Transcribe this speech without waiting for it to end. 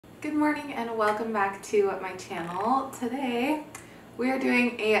Good morning and welcome back to my channel. Today we are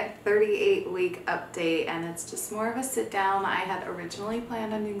doing a 38-week update and it's just more of a sit down. I had originally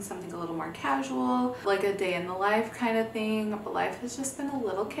planned on doing something a little more casual, like a day in the life kind of thing, but life has just been a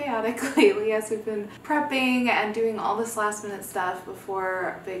little chaotic lately as we've been prepping and doing all this last minute stuff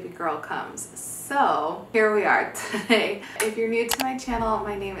before baby girl comes. So here we are today. If you're new to my channel,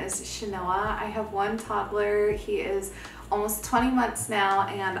 my name is Shanoa. I have one toddler. He is almost 20 months now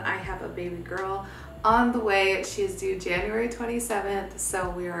and I have a baby girl on the way. She's due January 27th, so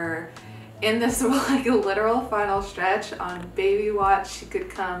we are in this like literal final stretch on baby watch. She could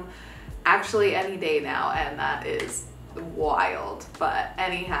come actually any day now and that is wild. But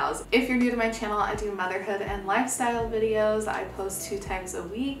anyhow, if you're new to my channel, I do motherhood and lifestyle videos. I post 2 times a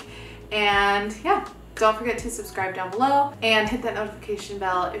week and yeah, don't forget to subscribe down below and hit that notification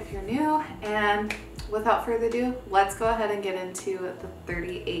bell if you're new. And without further ado, let's go ahead and get into the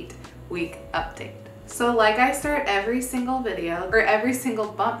 38-week update. So like I start every single video, or every single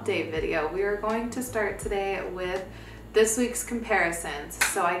bump date video, we are going to start today with this week's comparisons.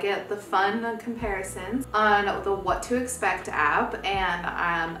 So I get the fun comparisons on the What to Expect app,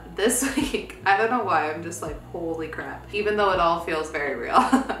 and this week, I don't know why, I'm just like, holy crap, even though it all feels very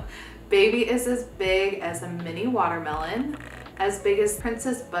real. Baby is as big as a mini watermelon, as big as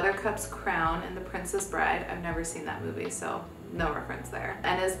Princess Buttercup's crown in The Princess Bride. I've never seen that movie, so no reference there.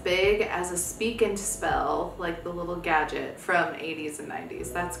 And as big as a speak and spell, like the little gadget from 80s and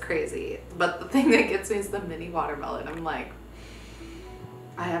 90s. That's crazy. But the thing that gets me is the mini watermelon. I'm like,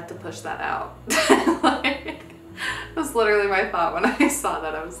 I have to push that out. Like, that's literally my thought when I saw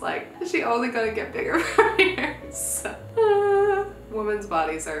that. I was like, is she only gonna get bigger from here? So, women's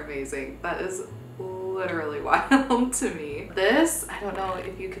bodies are amazing. That is literally wild to me. This, I don't know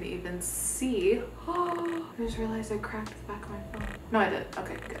if you can even see. Oh, I just realized I cracked the back of my phone. No, I did.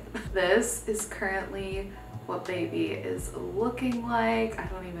 Okay, good. This is currently what baby is looking like. I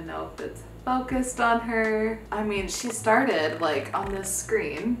don't even know if it's focused on her. I mean, she started like on this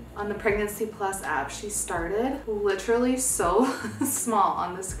screen on the Pregnancy Plus app. She started literally so small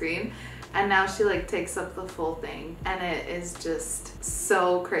on the screen, and now she like takes up the full thing, and it is just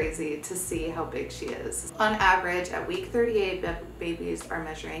so crazy to see how big she is. On average, at week 38, babies are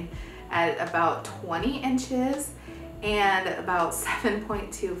measuring at about 20 inches and about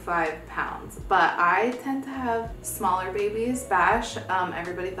 7.25 pounds. But I tend to have smaller babies. Bash,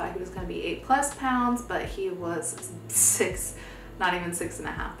 everybody thought he was gonna be 8+ pounds, but he was 6, not even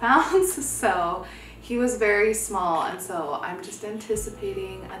 6.5 pounds. So he was very small, and so I'm just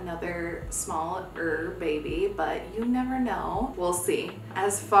anticipating another smaller baby, but you never know. We'll see.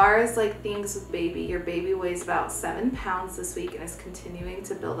 As far as like things with baby, your baby weighs about 7 pounds this week and is continuing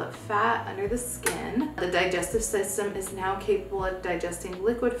to build up fat under the skin. The digestive system is now capable of digesting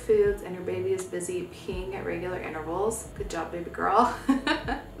liquid foods, and your baby is busy peeing at regular intervals. Good job, baby girl.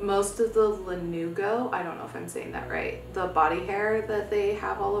 Most of the lanugo, I don't know if I'm saying that right, the body hair that they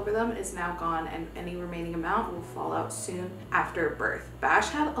have all over them is now gone, and any remaining amount will fall out soon after birth. Bash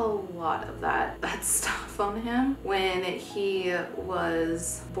had a lot of that stuff on him when he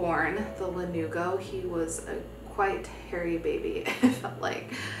was born. The lanugo, he was a quite hairy baby, it felt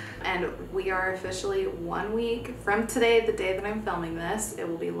like. And we are officially 1 week from today, the day that I'm filming this. It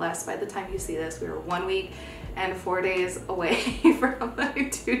will be less by the time you see this. We are 1 week and 4 days away from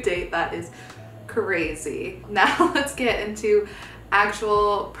my due date. That is crazy. Now let's get into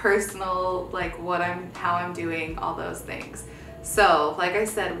actual personal, like how I'm doing, all those things. So like I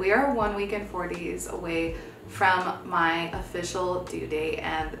said, we are 1 week and 4 days away from my official due date,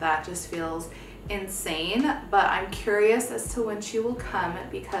 and that just feels insane. But I'm curious as to when she will come,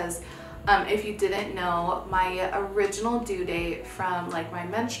 because if you didn't know, my original due date from like my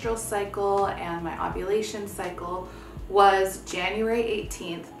menstrual cycle and my ovulation cycle was January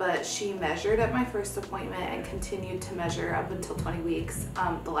 18th, but she measured at my first appointment and continued to measure up until 20 weeks.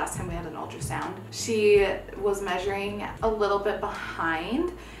 The last time we had an ultrasound, she was measuring a little bit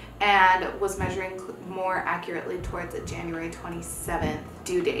behind and was measuring more accurately towards a January 27th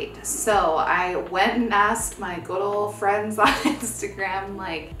due date. So I went and asked my good old friends on Instagram,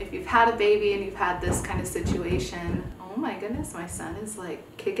 like, if you've had a baby and you've had this kind of situation. Oh my goodness, my son is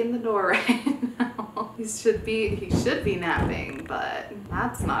like kicking the door right now. He should be napping, but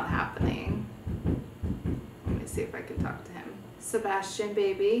that's not happening. Let me see if I can talk to him. Sebastian,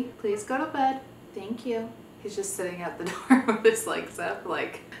 baby, please go to bed. Thank you. He's just sitting at the door with his legs up,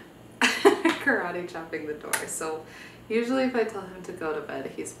 like karate chopping the door. So Usually if I tell him to go to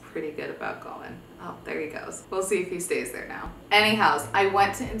bed, he's pretty good about going. Oh, there he goes. We'll see if he stays there now. Anyhow, I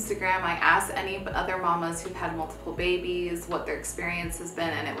went to Instagram. I asked any other mamas who've had multiple babies what their experience has been,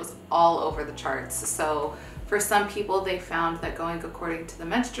 and it was all over the charts. So for some people, they found that going according to the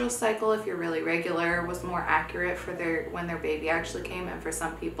menstrual cycle, if you're really regular, was more accurate for when their baby actually came. And for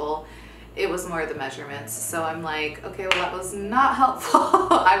some people, it was more the measurements. So I'm like, okay, well, that was not helpful.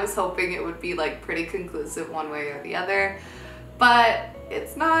 I was hoping it would be like pretty conclusive one way or the other, but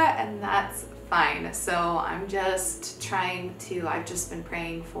it's not, and that's fine. So I'm just trying to, I've just been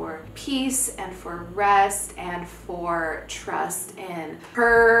praying for peace and for rest and for trust in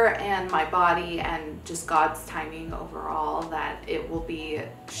her and my body and just God's timing overall, that it will be,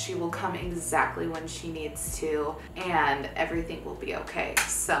 she will come exactly when she needs to and everything will be okay.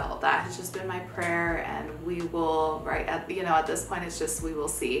 So that has just been my prayer, and we will, right at, you know, at this point it's just, we will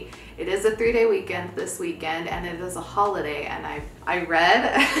see. It is a 3-day weekend this weekend, and it is a holiday, and I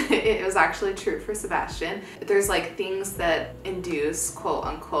read it was actually true for Sebastian. There's like things that induce quote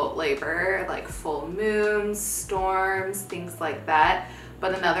unquote labor, like full moons, storms, things like that.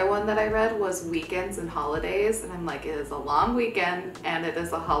 But another one that I read was weekends and holidays, and I'm like, it is a long weekend and it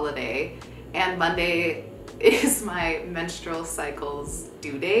is a holiday, and Monday is my menstrual cycle's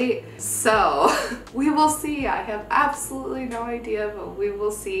due date. So we will see. I have absolutely no idea, but we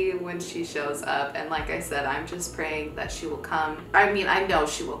will see when she shows up. And like I said, I'm just praying that she will come. I mean, I know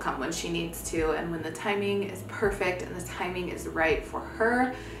she will come when she needs to, and when the timing is perfect and the timing is right for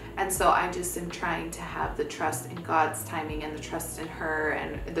her. And so I just am trying to have the trust in God's timing and the trust in her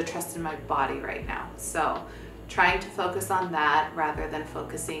and the trust in my body right now. So trying to focus on that rather than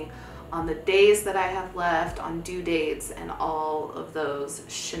focusing on the days that I have left, on due dates, and all of those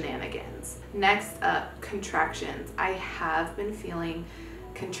shenanigans. Next up, contractions. I have been feeling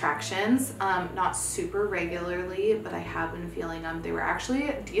contractions, not super regularly, but I have been feeling them. They were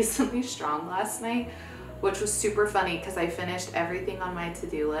actually decently strong last night, which was super funny because I finished everything on my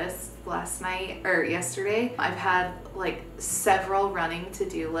to-do list last night or yesterday. I've had like several running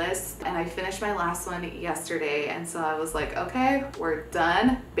to-do lists, and I finished my last one yesterday, and so I was like, okay, we're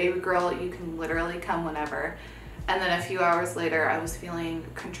done. Baby girl, you can literally come whenever. And then a few hours later, I was feeling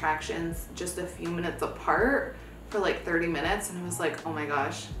contractions just a few minutes apart for like 30 minutes, and I was like, oh my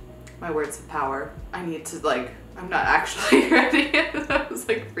gosh, my words of power. I need to, like, I'm not actually ready. I was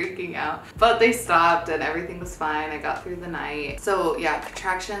like freaking out, but they stopped and everything was fine. I got through the night. So yeah,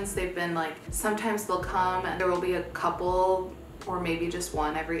 contractions, they've been like, sometimes they'll come and there will be a couple or maybe just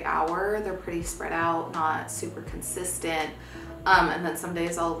one every hour. They're pretty spread out, not super consistent. And then some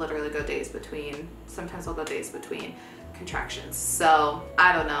days I'll literally go days between. Sometimes I'll go days between contractions. So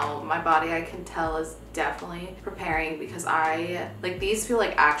I don't know, my body, I can tell, is definitely preparing, because these feel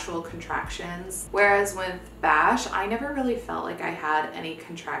like actual contractions, whereas with Bash, I never really felt like I had any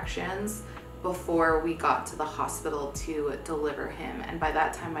contractions before we got to the hospital to deliver him, and by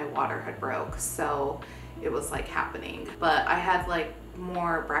that time my water had broke, so it was like happening. But I had like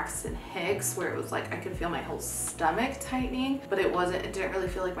more Braxton Hicks, where it was like I could feel my whole stomach tightening, but it didn't really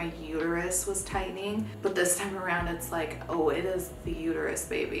feel like my uterus was tightening. But this time around it's like, oh, it is the uterus,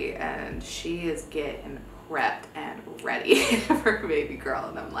 baby, and she is getting prepped and ready for baby girl,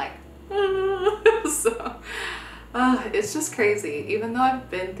 and I'm like, so it's just crazy. Even though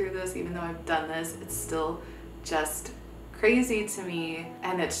I've been through this, even though I've done this, it's still just crazy to me,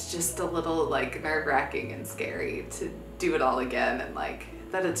 and it's just a little like nerve-wracking and scary to do it all again, and like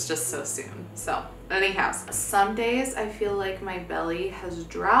that it's just so soon. So anyhow, some days I feel like my belly has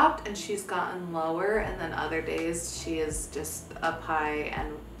dropped and she's gotten lower, and then other days she is just up high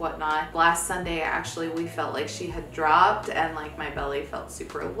and whatnot. Last Sunday actually we felt like she had dropped and like my belly felt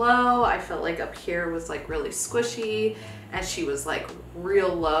super low. I felt like up here was like really squishy and she was like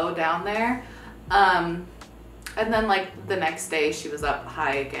real low down there. And then like the next day she was up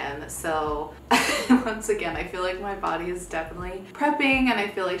high again. So once again, I feel like my body is definitely prepping, and I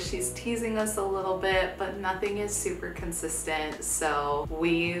feel like she's teasing us a little bit, but nothing is super consistent. So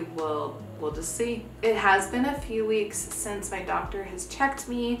we'll just see. It has been a few weeks since my doctor has checked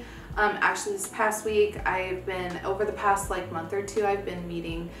me. Actually this past week, over the past like month or two, I've been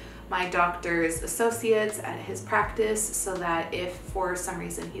meeting my doctor's associates at his practice, so that if for some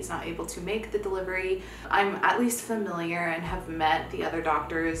reason he's not able to make the delivery, I'm at least familiar and have met the other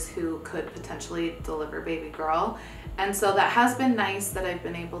doctors who could potentially deliver baby girl. And so that has been nice that I've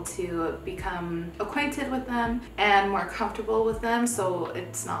been able to become acquainted with them and more comfortable with them, so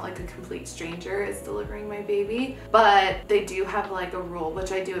it's not like a complete stranger is delivering my baby. But they do have like a rule,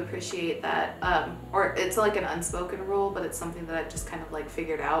 which I do appreciate that, or it's like an unspoken rule, but it's something that I've just kind of like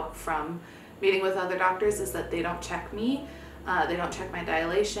figured out from meeting with other doctors is that they don't check me. They don't check my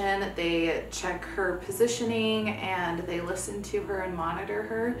dilation, they check her positioning and they listen to her and monitor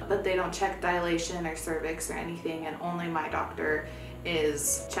her, but they don't check dilation or cervix or anything, and only my doctor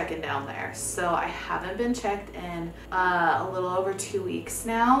is checking down there. So I haven't been checked in a little over 2 weeks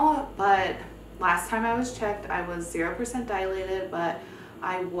now, but last time I was checked, I was 0% dilated, but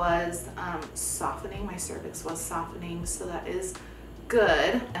I was softening, my cervix was softening, so that is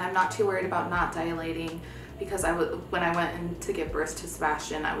good. And I'm not too worried about not dilating, because when I went in to give birth to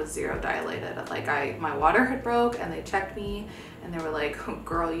Sebastian, I was 0 dilated. Like my water had broke and they checked me and they were like,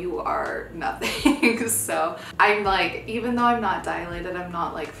 girl, you are nothing. So I'm like, even though I'm not dilated, I'm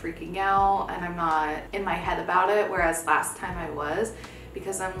not like freaking out and I'm not in my head about it. Whereas last time I was,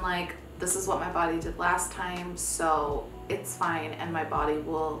 because I'm like, this is what my body did last time, so it's fine and my body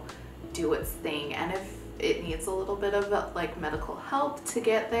will do its thing. And if it needs a little bit of like medical help to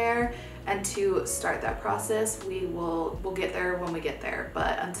get there and to start that process, we'll get there when we get there.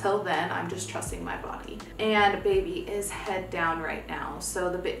 But until then, I'm just trusting my body. And baby is head down right now.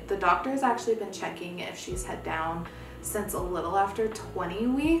 So the doctor has actually been checking if she's head down since a little after 20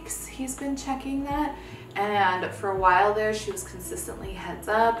 weeks. He's been checking that. And for a while there, she was consistently heads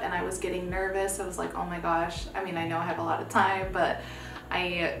up and I was getting nervous. I was like, oh my gosh. I mean, I know I have a lot of time, but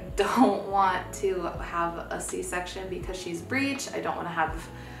I don't want to have a C-section because she's breech. I don't want to have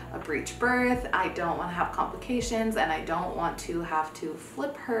a breech birth. I don't want to have complications, and I don't want to have to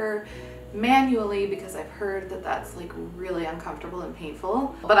flip her manually because I've heard that that's like really uncomfortable and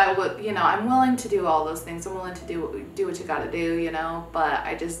painful. But I would, you know, I'm willing to do all those things. I'm willing to do what you gotta do, you know, but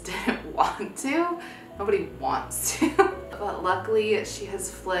I just didn't want to. Nobody wants to. But luckily she has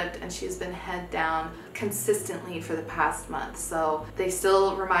flipped and she's been head down consistently for the past month. So they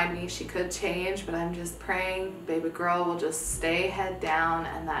still remind me she could change, but I'm just praying baby girl will just stay head down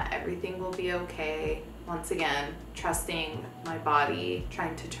and that everything will be okay. Once again, trusting my body,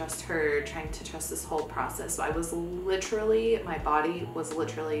 trying to trust her, trying to trust this whole process. So my body was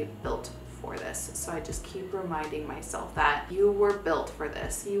literally built for this. So I just keep reminding myself that you were built for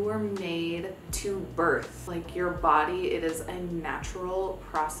this. You were made to birth. Like your body, it is a natural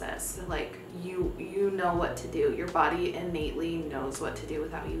process. Like you know what to do. Your body innately knows what to do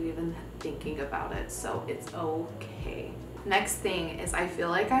without you even thinking about it. So it's okay. Next thing is I feel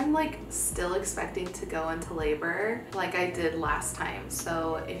like I'm like still expecting to go into labor like I did last time.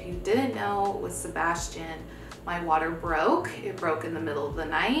 So if you didn't know, with Sebastian, my water broke. It broke in the middle of the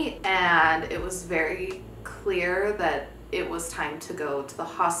night and it was very clear that it was time to go to the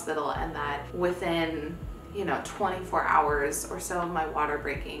hospital and that within, you know, 24 hours or so of my water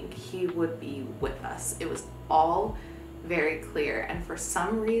breaking, he would be with us. It was all very clear, and for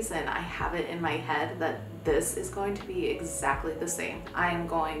some reason I have it in my head that this is going to be exactly the same. I am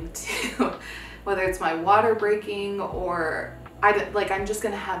going to, whether it's my water breaking or I'm just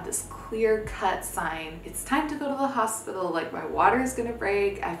gonna have this clear-cut sign. It's time to go to the hospital. Like my water is gonna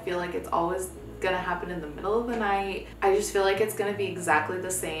break. I feel like it's always gonna happen in the middle of the night. I just feel like it's gonna be exactly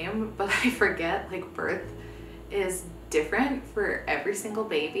the same, but I forget like birth is different for every single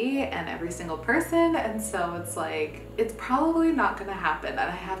baby and every single person, and so it's like it's probably not gonna happen, and I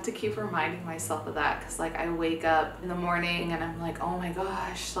have to keep reminding myself of that because like I wake up in the morning and I'm like, oh my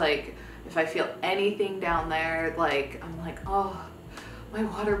gosh, like if I feel anything down there, like I'm like, oh, my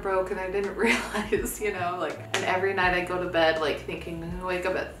water broke and I didn't realize, you know, like, and every night I go to bed like thinking I'm gonna wake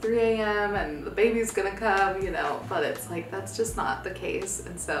up at 3 a.m. and the baby's gonna come, you know, but it's like that's just not the case.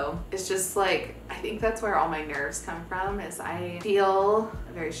 And so it's just like I think that's where all my nerves come from, is I feel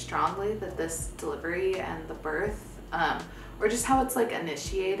very strongly that this delivery and the birth or just how it's like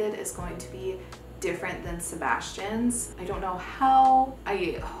initiated is going to be different than Sebastian's. I don't know how.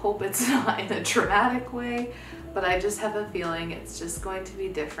 I hope it's not in a dramatic way, but I just have a feeling it's just going to be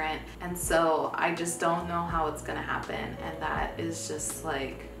different. And so I just don't know how it's gonna happen. And that is just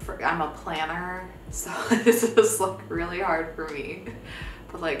like, I'm a planner, so this is like really hard for me.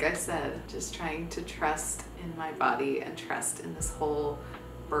 But like I said, just trying to trust in my body and trust in this whole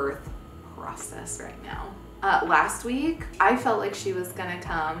birth process right now. Last week, I felt like she was gonna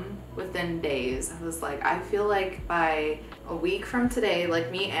come within days. I was like, I feel like by a week from today,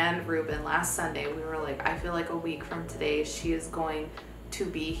 like me and Ruben last Sunday, we were like, I feel like a week from today, she is going to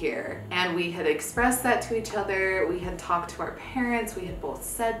be here. And we had expressed that to each other. We had talked to our parents. We had both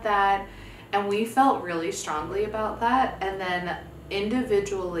said that. And we felt really strongly about that. And then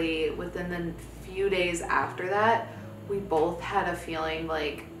individually, within the few days after that, we both had a feeling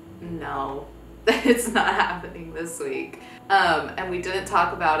like, no, it's not happening this week. And we didn't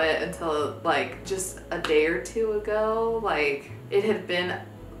talk about it until like just a day or two ago. Like it had been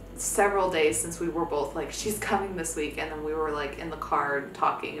several days since we were both like, she's coming this week, and then we were like in the car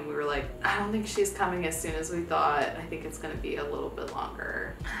talking and we were like, I don't think she's coming as soon as we thought. I think it's gonna be a little bit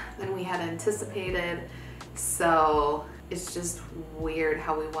longer than we had anticipated. So it's just weird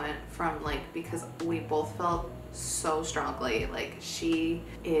how we went from like, because we both felt so strongly like she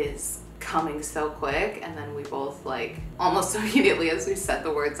is coming so quick, and then we both like almost immediately as we said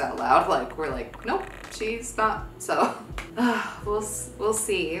the words out loud, like we're like, nope, she's not. So we'll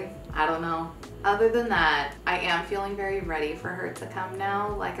see. I don't know. Other than that, I am feeling very ready for her to come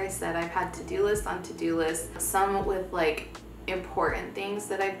now. Like I said, I've had to-do lists on to-do lists, some with like important things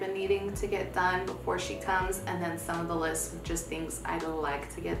that I've been needing to get done before she comes, and then some of the lists of just things I'd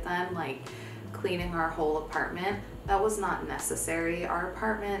like to get done, like cleaning our whole apartment. That was not necessary. Our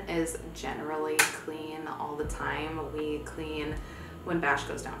apartment is generally clean all the time. We clean when Bash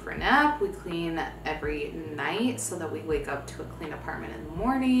goes down for a nap. We clean every night so that we wake up to a clean apartment in the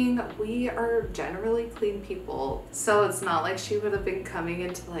morning. We are generally clean people. So it's not like she would have been coming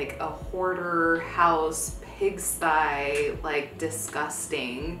into like a hoarder house, pigsty, like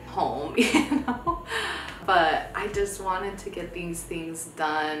disgusting home, you know? But I just wanted to get these things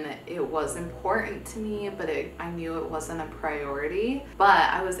done. It was important to me, but I knew it wasn't a priority. But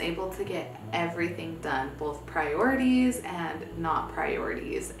I was able to get everything done, both priorities and not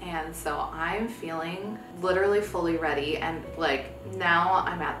priorities. And so I'm feeling literally fully ready. And like now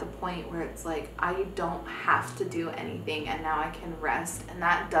I'm at the point where it's like I don't have to do anything, and now I can rest. And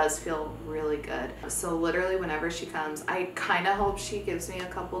that does feel really good. So literally whenever she comes, I kind of hope she gives me a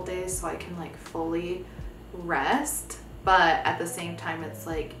couple days so I can like fully rest. But at the same time, it's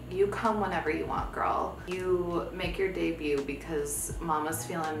like, you come whenever you want, girl. You make your debut because mama's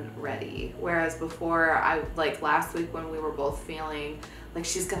feeling ready. Whereas before, I like last week when we were both feeling like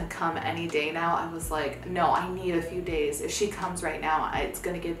she's gonna come any day now, I was like, no, I need a few days. If she comes right now, it's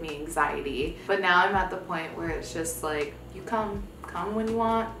gonna give me anxiety. But now I'm at the point where it's just like, you come when you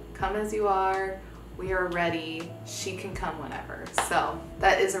want, come as you are. We are ready. She can come whenever. So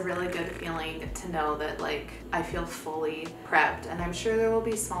that is a really good feeling to know that like I feel fully prepped, and I'm sure there will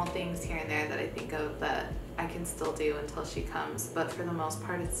be small things here and there that I think of that I can still do until she comes. But for the most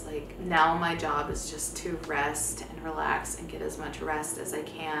part, it's like now my job is just to rest and relax and get as much rest as I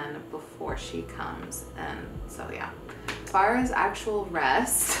can before she comes. And so yeah. As far as actual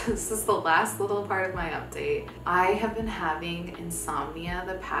rest, this is the last little part of my update. I have been having insomnia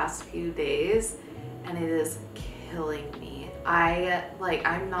the past few days, and it is killing me.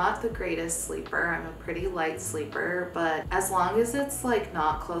 I'm not the greatest sleeper. I'm a pretty light sleeper, but as long as it's like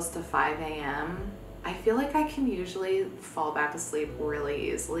not close to 5 a.m., I feel like I can usually fall back asleep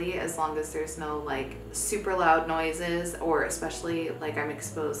really easily, as long as there's no like super loud noises, or especially like I'm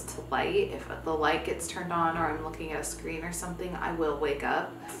exposed to light. If the light gets turned on or I'm looking at a screen or something, I will wake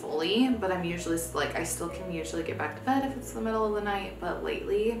up fully. But I'm usually like, I still can usually get back to bed if it's the middle of the night, but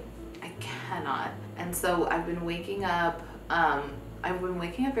lately I cannot. And so I've been waking up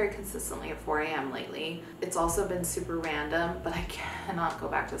very consistently at 4 a.m. lately. It's also been super random, but I cannot go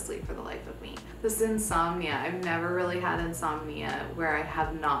back to sleep for the life of me. This insomnia, I've never really had insomnia where I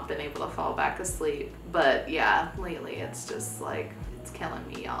have not been able to fall back asleep. But yeah, lately it's just like, it's killing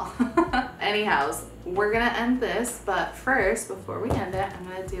me, y'all. Anyhows, we're gonna end this, but first, before we end it, I'm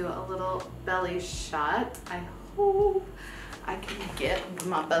gonna do a little belly shot. I hope I can get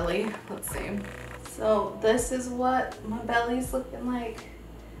my belly. Let's see. So this is what my belly's looking like.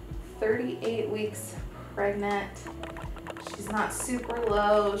 38 weeks pregnant. She's not super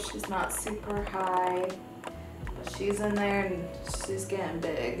low, she's not super high, but she's in there and she's getting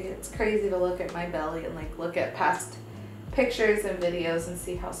big. It's crazy to look at my belly and like look at past pictures and videos and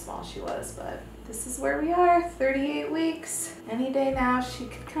see how small she was, but this is where we are, 38 weeks. Any day now she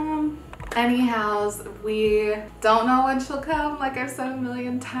could come. Anyhows, we don't know when she'll come. Like I've said a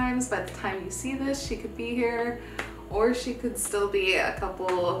million times, by the time you see this, she could be here, or she could still be a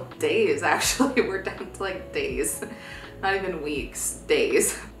couple days. Actually, we're down to like days, not even weeks,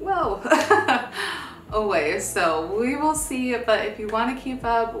 days. Whoa. Away. So we will see. But if you want to keep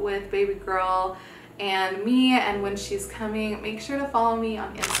up with baby girl and me and when she's coming, make sure to follow me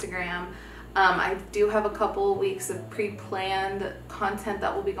on Instagram. I do have a couple weeks of pre-planned content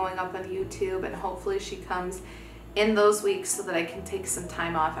that will be going up on YouTube, and hopefully she comes in those weeks so that I can take some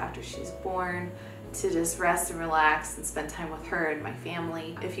time off after she's born to just rest and relax and spend time with her and my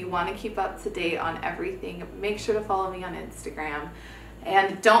family. If you want to keep up to date on everything, make sure to follow me on Instagram.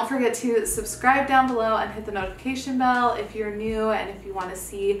 And don't forget to subscribe down below and hit the notification bell if you're new, and if you want to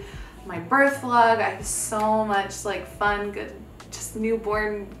see my birth vlog. I have so much like fun, good, just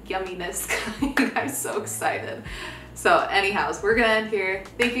newborn yumminess coming. I'm so excited. So anyhows, we're gonna end here.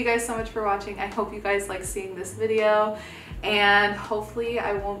 Thank you guys so much for watching. I hope you guys like seeing this video, and hopefully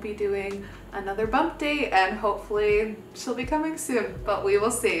I won't be doing another bump date, and hopefully she'll be coming soon, but we will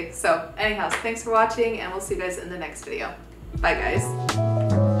see. So anyhow, thanks for watching, and we'll see you guys in the next video. Bye guys.